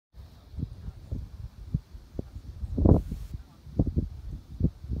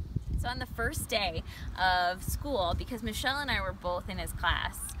on the first day of school, because Michelle and I were both in his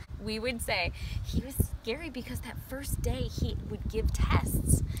class, we would say he was scary because that first day he would give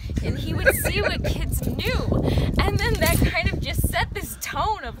tests and he would see what kids knew, and then that kind of just set this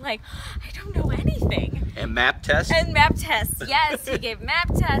tone of like, I don't know anything. And map tests? And map tests, yes, he gave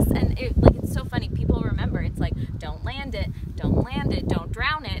map tests, and it's so funny, people remember, it's like, don't land it, don't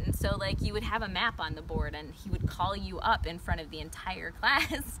drown it, and so like you would have a map on the board and he would call you up in front of the entire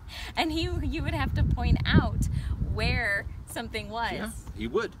class and you would have to point out where something was. Yeah, he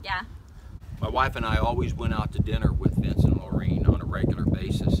would. Yeah. My wife and I always went out to dinner with Vincent and Lorraine on a regular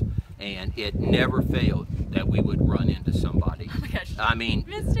basis, and it never failed that we would run into somebody. Oh my gosh. I mean,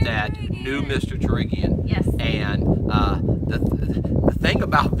 Mr. that Torigian. knew Mr. Torigian. Yes. And the thing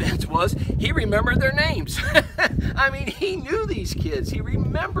about Vince was he remembered their names. I mean, he knew these kids. He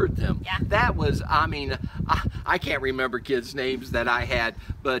remembered them. Yeah. That was, I mean, I can't remember kids' names that I had,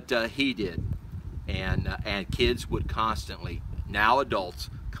 but he did. And kids would constantly, now adults,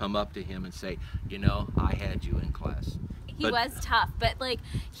 come up to him and say, you know, I had you in class. He was tough, but like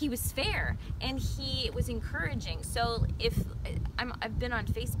he was fair and he was encouraging. So if I've been on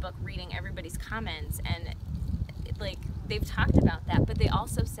Facebook reading everybody's comments, and like they've talked about that, but they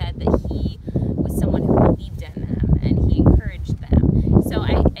also said that he was someone who believed in them and he encouraged them. So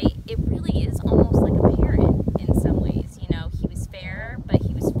it really is